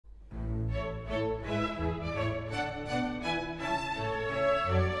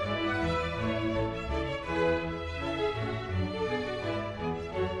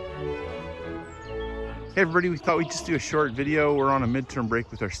Hey everybody, we thought we'd just do a short video. We're on a midterm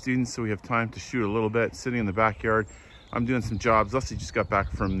break with our students, so we have time to shoot a little bit, sitting in the backyard. I'm doing some jobs. Leslie just got back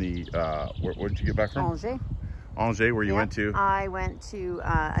from the, where did you get back from? Angers. Angers, where you went to? I went to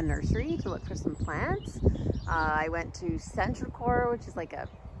a nursery to look for some plants. I went to Central Core, which is like a,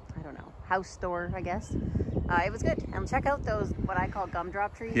 I don't know, house store, I guess. It was good. And check out those, what I call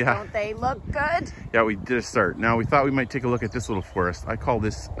gumdrop trees. Yeah. Don't they look good? Yeah, we did a start. Now we thought we might take a look at this little forest. I call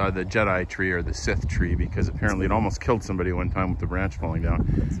this the Jedi tree, or the Sith tree, because apparently it almost killed somebody one time with the branch falling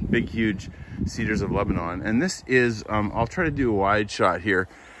down. Big, huge cedars of Lebanon. And this is, I'll try to do a wide shot here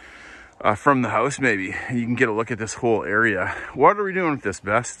from the house maybe. You can get a look at this whole area. What are we doing with this,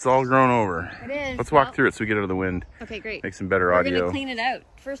 Bess? It's all grown over. It is. Let's walk through it so we get out of the wind. Okay, great. Make some better We're audio. We're gonna clean it out.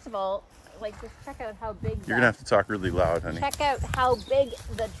 First of all, like, just check out how big. You're gonna have to talk really loud, honey. Check out how big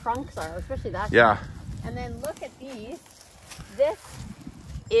the trunks are, especially that. Yeah. Trunk. And then look at these. This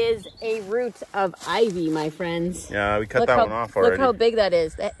is a root of ivy, my friends. Yeah, we cut that one off already. Look how big that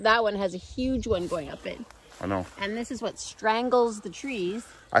is. That one has a huge one going up it. I know. And this is what strangles the trees.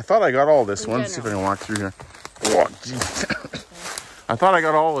 I thought I got all this one. See if I can walk through here. Oh, geez. I thought I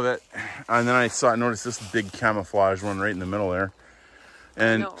got all of it, and then I noticed this big camouflage one right in the middle there.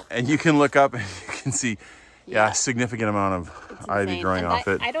 And you can look up and you can see, yeah, a significant amount of ivy growing off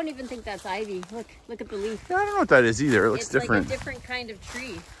it. I don't even think that's ivy. Look at the leaf. Yeah, I don't know what that is either. It looks different. It's like a different kind of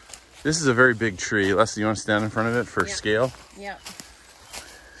tree. This is a very big tree. Leslie, you want to stand in front of it for scale? Yeah.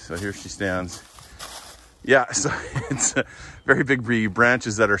 So here she stands. Yeah, so it's a very big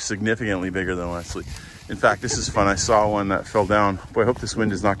branches that are significantly bigger than Leslie. In fact, this is fun. I saw one that fell down. Boy, I hope this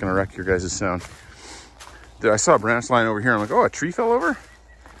wind is not going to wreck your guys' sound. I saw a branch line over here. I'm like, oh, a tree fell over?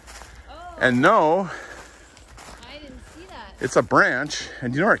 Oh. And no. I didn't see that. It's a branch.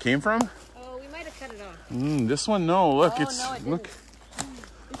 And do you know where it came from? Oh, we might have cut it off. This one, no. Look, no, it's, look.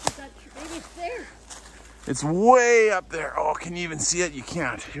 This is that tree. Maybe it's there. It's way up there. Oh, can you even see it? You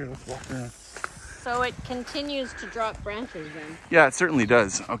can't. Here, let's walk around. So it continues to drop branches then? Yeah, it certainly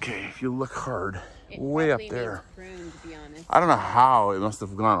does. Okay, if you look hard, way up there. Pruned, to be honest. I don't know how it must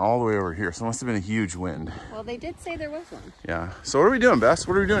have gone all the way over here. So it must have been a huge wind. Well, they did say there was one. Yeah. So what are we doing, Bess?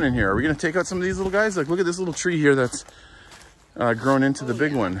 What are we doing in here? Are we going to take out some of these little guys? Like, look at this little tree here that's grown into the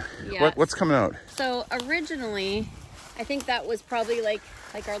big one. Yeah. What's coming out? So originally, I think that was probably like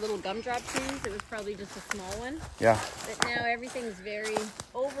our little gumdrop trees. It was probably just a small one. Yeah. But now everything's very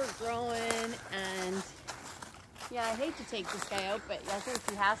overgrown, and yeah, I hate to take this guy out, but I think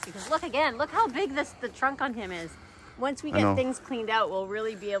he has to, because look how big the trunk on him is. Once we get things cleaned out, we'll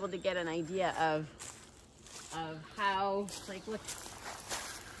really be able to get an idea of how, like, look.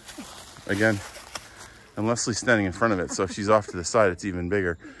 Again, and Leslie's standing in front of it, so if she's off to the side, it's even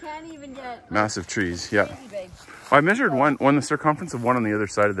bigger. You can't even get massive trees. Yeah. big. Well, I measured one. The circumference of one on the other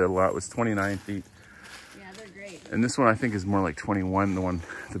side of the lot was 29 feet. Yeah, they're great. And this one I think is more like 21.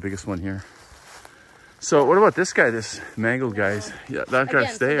 The biggest one here. So what about this guy? This mangled guy's? Yeah, that got to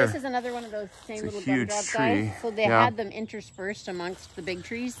stay. So this is another one of those same little gumdrop guys. So they had them interspersed amongst the big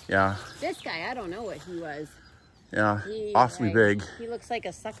trees. Yeah. This guy, I don't know what he was. Yeah, awfully big. He looks like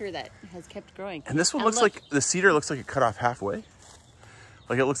a sucker that has kept growing. And this one looks like, the cedar looks like it cut off halfway.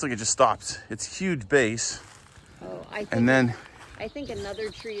 Like it looks like it just stopped. It's huge base. Oh, I think another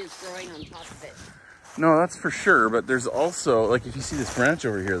tree is growing on top of it. No, that's for sure. But there's also, like, if you see this branch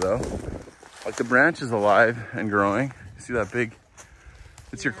over here though, like the branch is alive and growing. You see that big?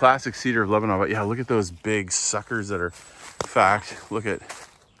 It's your classic cedar of Lebanon. But yeah, look at those big suckers that are fact. Look at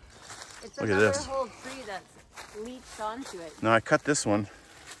this. Whole tree that's leached onto it. Now I cut this one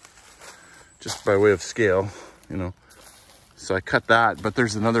just by way of scale, you know. So I cut that, but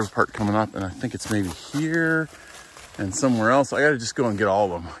there's another part coming up, and I think it's maybe here and somewhere else. I gotta just go and get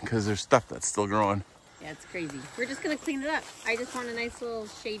all of them because there's stuff that's still growing. Yeah, it's crazy. We're just gonna clean it up. I just want a nice little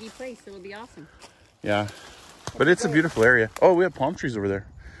shady place. It'll be awesome. Yeah, but it's a beautiful area. Oh, we have palm trees over there.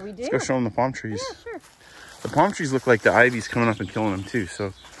 We do? Let's go show them the palm trees. Yeah, sure. The palm trees look like the ivy's coming up and killing them too,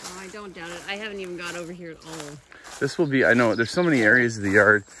 so. Oh, I don't doubt it. I haven't even got over here at all. This will be, I know, there's so many areas of the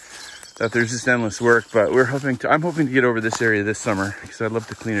yard that there's just endless work, but I'm hoping to get over this area this summer because I'd love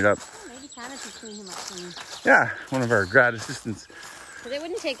to clean it up. Oh, maybe Tanner could clean him up for me. Yeah, one of our grad assistants. Because it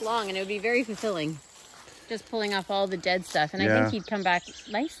wouldn't take long and it would be very fulfilling. Just pulling off all the dead stuff. And I think he'd come back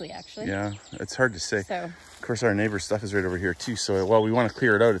nicely, actually. Yeah, it's hard to say. So, of course, our neighbor's stuff is right over here too. So while we want to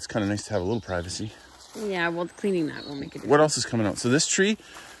clear it out, it's kind of nice to have a little privacy. Yeah, well, cleaning that will make a difference. What else is coming out? So this tree,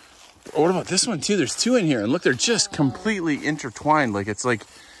 what about this one too? There's two in here. And look, they're just completely intertwined. Like, it's like,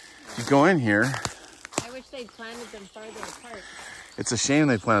 you go in here. I wish they'd planted them farther apart. It's a shame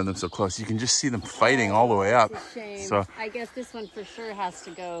they planted them so close. You can just see them fighting all the way up. It's a shame. So I guess this one for sure has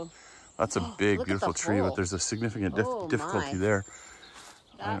to go. That's a big, beautiful tree, but hole. there's a significant difficulty My. there.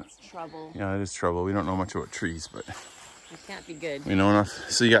 That's trouble. Yeah, it is trouble. We don't know much about trees, but It can't be good. we know enough.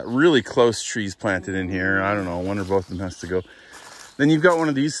 So you got really close trees planted in here. I don't know, one or both of them has to go. Then you've got one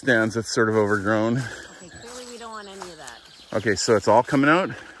of these stands that's sort of overgrown. Okay, clearly we don't want any of that. Okay, so it's all coming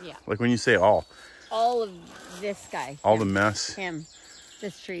out? Yeah. Like when you say all? All of this guy. All the mess? Him.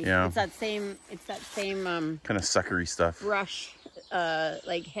 This tree. Yeah. It's that same kind of suckery stuff. brush,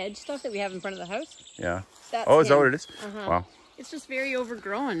 like hedge stuff that we have in front of the house. Yeah. That's oh, is that him. what it is? Wow. It's just very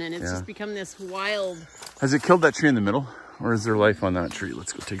overgrown, and it's just become this wild. Has it killed that tree in the middle? Or is there life on that tree?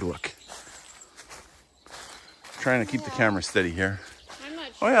 Let's go take a look. Trying to keep the camera steady here. I'm not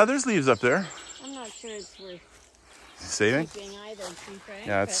sure. Oh yeah, there's leaves up there. I'm not sure it's worth saving. either, Grifferaie,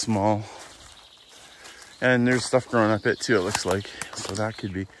 Yeah, it's small. And there's stuff growing up it too, it looks like. So that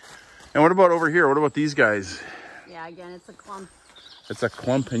could be. And what about over here? What about these guys? Yeah, again, it's a clump. It's a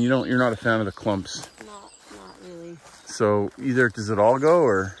clump, and you're not a fan of the clumps. Not really. So either does it all go,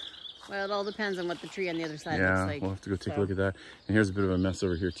 or? Well, it all depends on what the tree on the other side Yeah, looks like. we'll have to go take a look at that. And here's a bit of a mess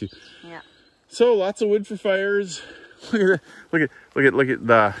over here too. Yeah. So lots of wood for fires. Look at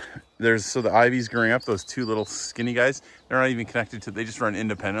the so the ivy's growing up. Those two little skinny guys. They're not even connected to. They just run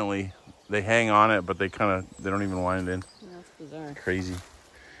independently. They hang on it, but they don't even wind in. That's bizarre. Crazy.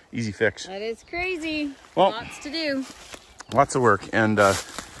 Easy fix. That is crazy. Well, lots to do. Lots of work, and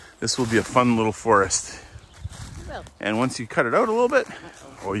this will be a fun little forest. Well. And once you cut it out a little bit,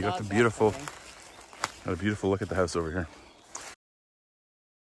 oh, you got the beautiful, look at the house over here.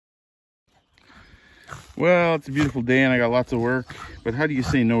 Well, it's a beautiful day and I got lots of work, but how do you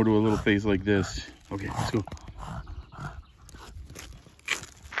say no to a little face like this? Okay, let's go.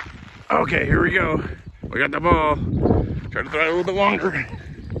 Okay, here we go. We got the ball. Try to throw it a little bit longer.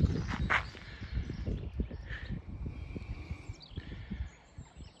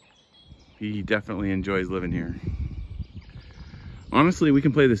 He definitely enjoys living here. Honestly, we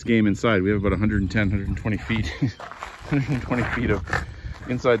can play this game inside. We have about 110, 120 feet. 120 feet of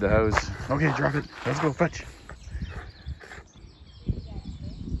inside the house. Okay, drop it. Let's go fetch.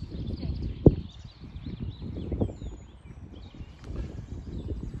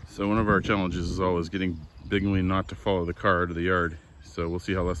 So one of our challenges is always getting Bigly not to follow the car to the yard. So we'll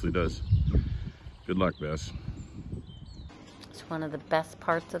see how Leslie does. Good luck, Bess. It's one of the best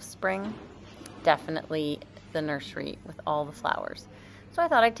parts of spring. Definitely the nursery with all the flowers. So I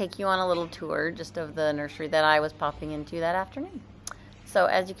thought I'd take you on a little tour just of the nursery that I was popping into that afternoon. So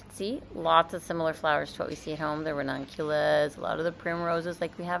as you can see, lots of similar flowers to what we see at home. The ranunculus, a lot of the primroses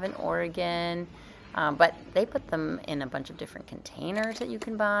like we have in Oregon. But they put them in a bunch of different containers that you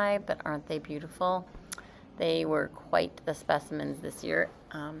can buy, but aren't they beautiful? They were quite the specimens this year.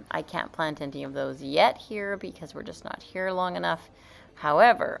 I can't plant any of those yet here because we're just not here long enough.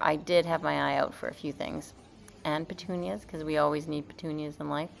 However, I did have my eye out for a few things. And petunias, because we always need petunias in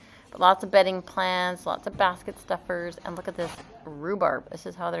life. But lots of bedding plants, lots of basket stuffers, and look at this rhubarb. This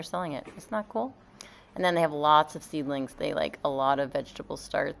is how they're selling it. Isn't that cool? And then they have lots of seedlings. They like a lot of vegetable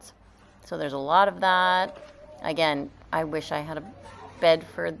starts. So there's a lot of that. Again, I wish I had a bed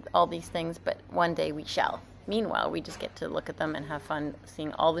for all these things, but one day we shall. Meanwhile, we just get to look at them and have fun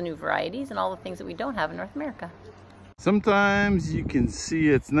seeing all the new varieties and all the things that we don't have in North America. Sometimes you can see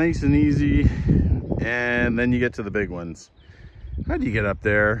it's nice and easy, and then you get to the big ones. How do you get up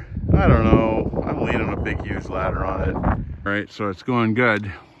there? I don't know. I'm leaning a big, huge ladder on it. All right, so it's going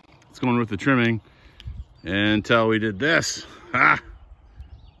good. It's going with the trimming until we did this. Ha!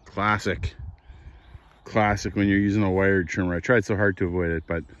 Classic. Classic when you're using a wired trimmer. I tried so hard to avoid it,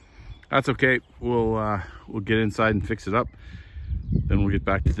 but that's okay. We'll get inside and fix it up. Then we'll get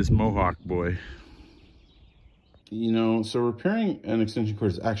back to this Mohawk boy. You know, so repairing an extension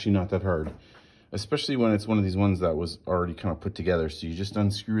cord is actually not that hard, especially when it's one of these ones that was already kind of put together. So you just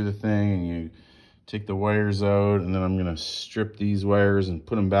unscrew the thing and you take the wires out, and then I'm gonna strip these wires and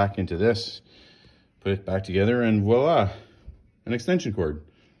put them back into this, put it back together, and voila, an extension cord,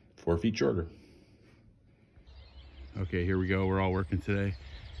 4 feet shorter. Okay, here we go. We're all working today.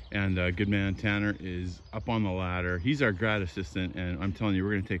 And good man Tanner is up on the ladder. He's our grad assistant, and I'm telling you,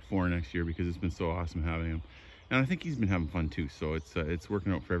 we're gonna take 4 next year because it's been so awesome having him. And I think he's been having fun too, so it's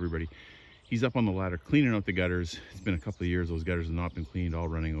working out for everybody. He's up on the ladder cleaning out the gutters. It's been a couple of years, those gutters have not been cleaned, all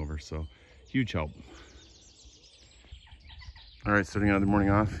running over, so huge help. All right, starting another morning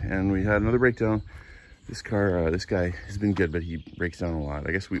off, and we had another breakdown. This guy has been good, but he breaks down a lot.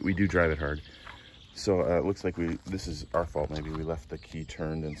 I guess we do drive it hard. So it looks like this is our fault maybe. We left the key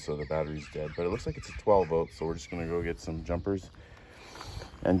turned and so the battery's dead, but it looks like it's a 12 volt, so we're just gonna go get some jumpers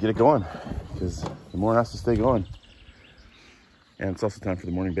and get it going, because the more has to stay going. And it's also time for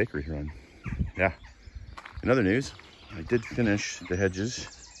the morning bakery run. Yeah. In other news, I did finish the hedges,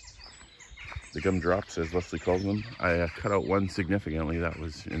 the gumdrops as Leslie calls them. I cut out one significantly that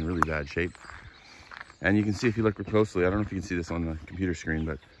was in really bad shape. And you can see if you look closely, I don't know if you can see this on the computer screen,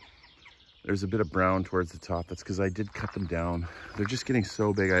 but there's a bit of brown towards the top. That's because I did cut them down. They're just getting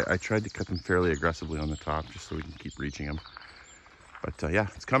so big. I tried to cut them fairly aggressively on the top just so we can keep reaching them. But yeah,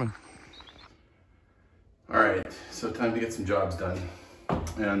 it's coming. All right, so time to get some jobs done.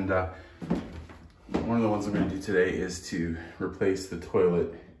 And one of the ones I'm going to do today is to replace the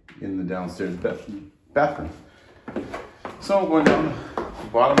toilet in the downstairs bathroom. So I'm going down the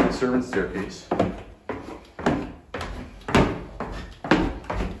bottom of the servants' staircase.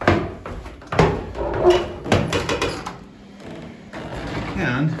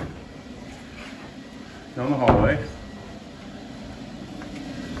 And down the hallway.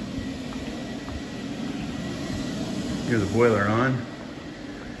 Here's the boiler on.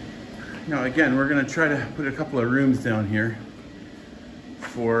 Now again, we're going to try to put a couple of rooms down here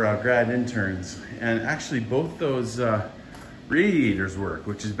for grad interns. And actually both those radiators work,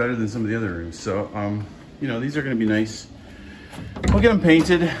 which is better than some of the other rooms. So, you know, these are going to be nice. We'll get them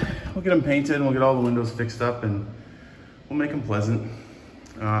painted. We'll get them painted and we'll get all the windows fixed up and we'll make them pleasant.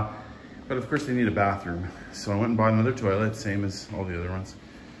 But of course they need a bathroom. So I went and bought another toilet, same as all the other ones.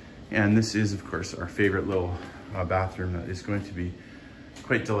 And this is of course our favorite little bathroom that is going to be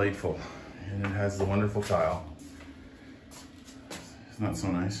quite delightful. And it has the wonderful tile. It's not so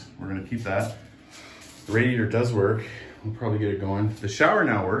nice. We're gonna keep that. The radiator does work. We'll probably get it going. The shower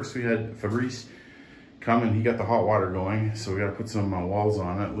now works. We had Fabrice come and he got the hot water going. So we gotta put some walls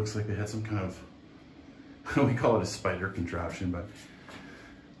on it. It looks like they had some kind of, we call it a spider contraption, but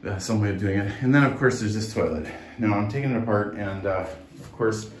some way of doing it. And then of course there's this toilet. Now I'm taking it apart and of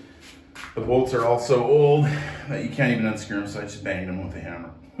course the bolts are all so old that you can't even unscrew them, so I just banged them with a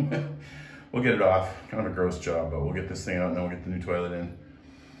hammer. We'll get it off. Kind of a gross job, but we'll get this thing out and then we'll get the new toilet in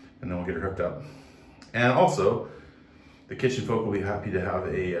and then we'll get it hooked up. And also, the kitchen folk will be happy to have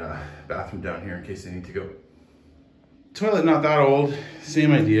a bathroom down here in case they need to go. Toilet not that old,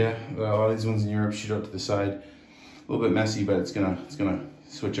 same idea. A lot of these ones in Europe shoot out to the side. A little bit messy, but it's gonna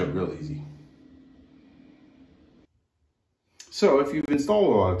switch out real easy. So if you've installed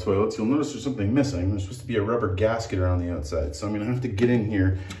a lot of toilets, you'll notice there's something missing. There's supposed to be a rubber gasket around the outside. So I'm gonna have to get in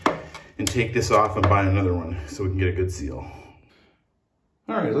here and take this off and buy another one so we can get a good seal.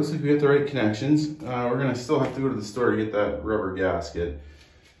 All right, looks like we got the right connections. We're gonna still have to go to the store to get that rubber gasket.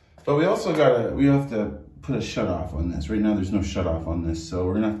 But we also have to put a shut off on this. Right now there's no shut off on this. So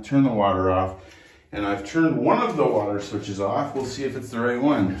we're gonna have to turn the water off. And I've turned one of the water switches off. We'll see if it's the right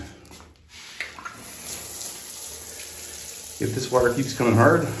one. If this water keeps coming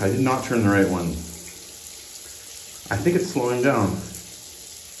hard, I did not turn the right one. I think it's slowing down.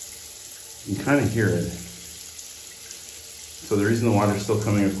 You can kind of hear it. So the reason the water's still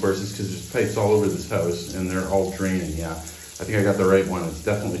coming, of course, is because there's pipes all over this house and they're all draining. Yeah, I think I got the right one. It's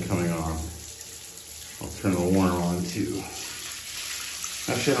definitely coming off. I'll turn the warm on too.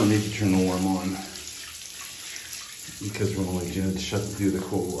 Actually, I don't need to turn the warm on because we're only going to do the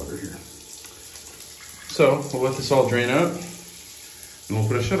cold water here. So we'll let this all drain out and we'll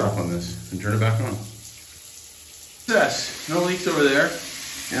put a shut off on this and turn it back on. Yes, no leaks over there.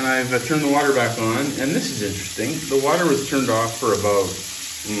 And I've turned the water back on, and this is interesting. The water was turned off for about,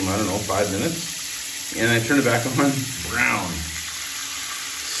 I don't know, 5 minutes. And I turned it back on, brown.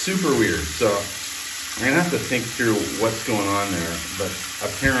 Super weird. So I'm gonna have to think through what's going on there. But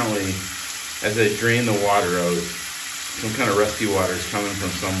apparently, as I drain the water out, some kind of rusty water is coming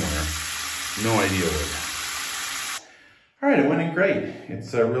from somewhere. No idea where. All right, it went in great.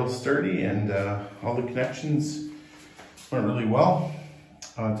 It's real sturdy and all the connections went really well.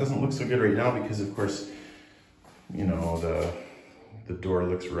 It doesn't look so good right now because, of course, you know, the door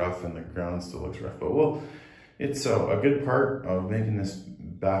looks rough and the ground still looks rough. But well, it's a good part of making this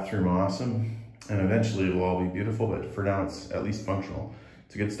bathroom awesome. And eventually it'll all be beautiful, but for now it's at least functional.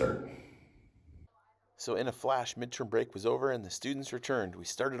 It's a good start. So in a flash, midterm break was over and the students returned. We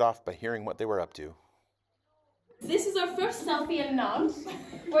started off by hearing what they were up to. This is our first selfie at Nantes,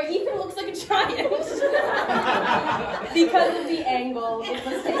 where Ethan looks like a giant. Because of the angle it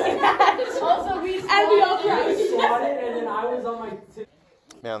was taken at. Also, we all shot it, and then I was on my...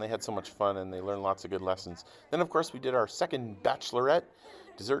 Man, they had so much fun and they learned lots of good lessons. Then, of course, we did our second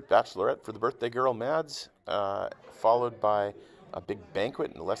dessert bachelorette for the birthday girl, Mads, followed by a big banquet.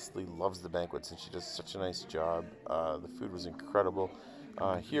 And Leslie loves the banquets and she does such a nice job. The food was incredible.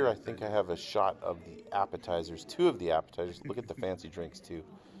 Here, I think I have a shot of the appetizers, 2 of the appetizers. Look at the fancy drinks, too.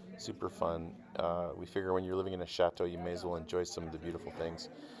 super fun. We figure when you're living in a chateau, you may as well enjoy some of the beautiful things.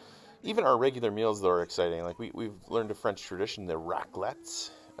 Even our regular meals, though, are exciting. Like we've learned a French tradition, the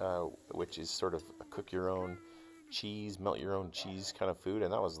raclettes, which is sort of a cook your own cheese, melt your own cheese kind of food,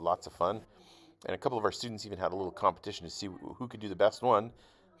 and that was lots of fun. And a couple of our students even had a little competition to see who could do the best one.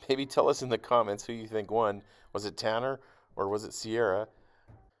 Maybe tell us in the comments who you think won. Was it Tanner or was it Sierra?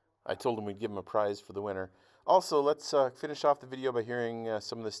 I told them we'd give them a prize for the winner. Also, let's finish off the video by hearing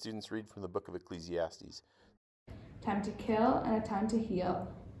some of the students read from the book of Ecclesiastes. Time to kill and a time to heal,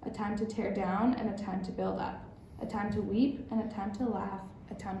 a time to tear down and a time to build up, a time to weep and a time to laugh,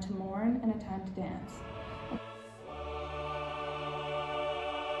 a time to mourn and a time to dance.